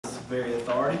very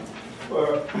authority.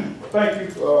 Well, thank you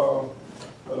for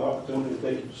the opportunity.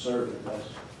 Thank you for serving us.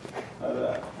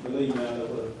 I believe now that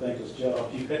what a thankless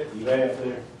job you have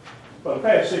there. For the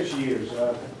past 6 years,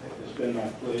 it's been my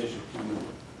pleasure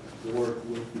to work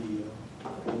with the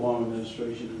Obama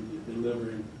administration in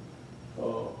delivering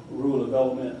rural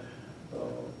development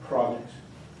projects.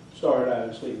 Started out in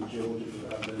the state of Georgia,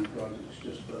 but I've been in projects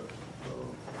just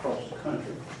across the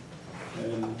country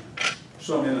and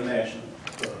some international.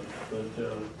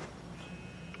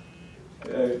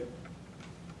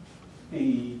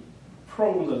 The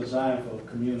programs are designed for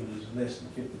communities less than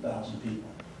 50,000 people,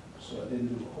 so I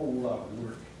didn't do a whole lot of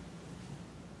work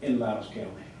in Lowndes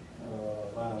County.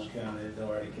 Lowndes County,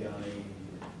 Doherty County,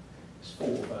 it's 4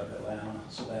 or 5 Atlanta,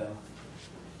 Savannah,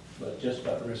 but just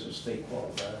about the rest of the state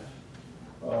qualified.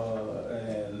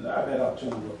 And I've had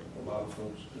opportunity to work with a lot of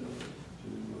folks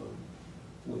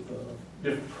with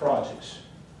different projects.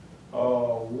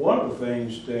 One of the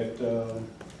things that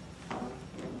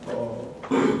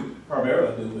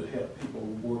primarily do is help people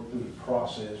work through the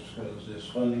process, because there's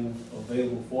funding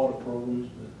available for the programs,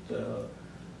 but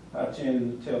I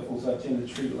tend to tell folks I tend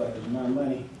to treat it like it's my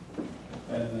money,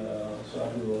 and so I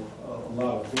do a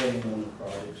lot of vetting on the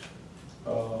projects.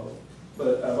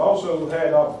 But I've also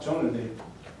had opportunity,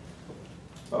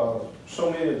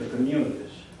 so many of the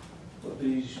communities that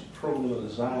these programs are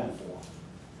designed for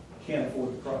can't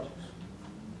afford the projects.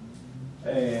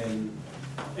 And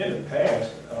in the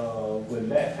past, when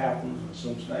that happens,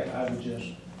 some state, I would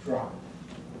just drop it.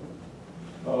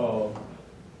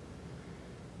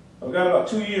 I've got about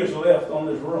 2 years left on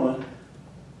this run,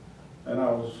 and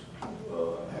I was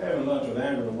having lunch with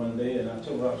Angela one day, and I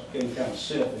told her I was getting kind of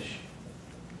selfish,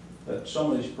 that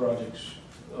some of these projects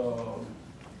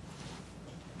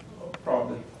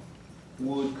probably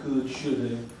would, could, should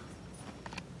have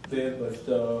been, but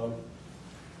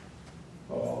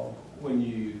when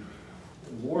you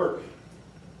work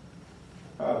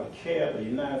out of a cab or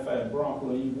your 95 Bronco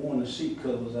and you've worn the seat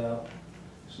covers out,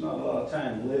 it's not a lot of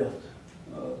time left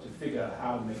to figure out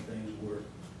how to make things work.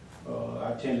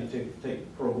 I tend to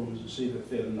take programs and see if it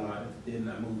fit or not. If it didn't,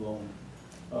 I move on.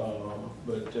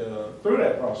 But through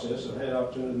that process, I've had the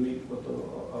opportunity to meet with a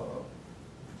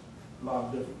lot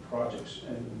of different projects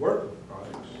and work with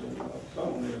projects, some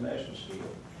on the national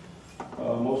scale,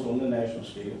 most on the national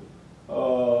scale.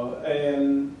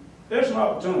 And there's some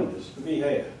opportunities to be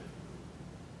had.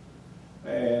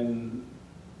 And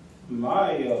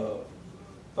my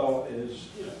thought is,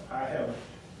 I have,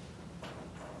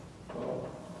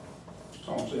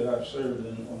 Tom said I've served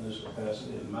on this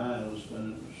capacity, and mine was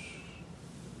when it was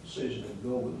a decision to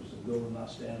go, it was to go and not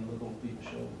stand and look on people's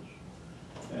shoulders.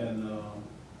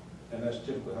 And that's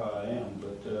typically how I am.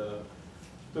 But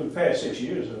through the past 6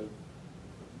 years, I've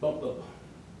bumped up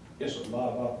a lot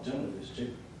of opportunities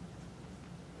too.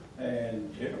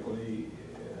 And typically,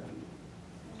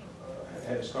 I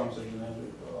had this conversation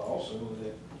also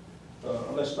that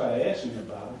unless somebody asks me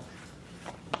about it,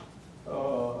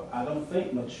 I don't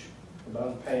think much about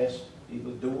the past,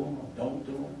 either do them or don't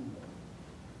do them,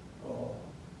 or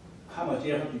how much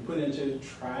effort you put into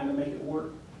trying to make it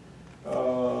work.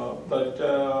 But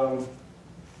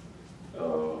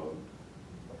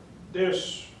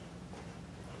there's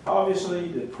obviously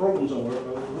the programs on work,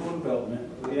 rural development,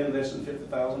 we have less than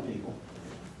 50,000 people.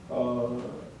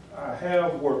 I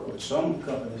have worked with some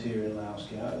companies here in Lowndes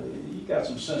County. You got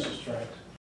some census tracts.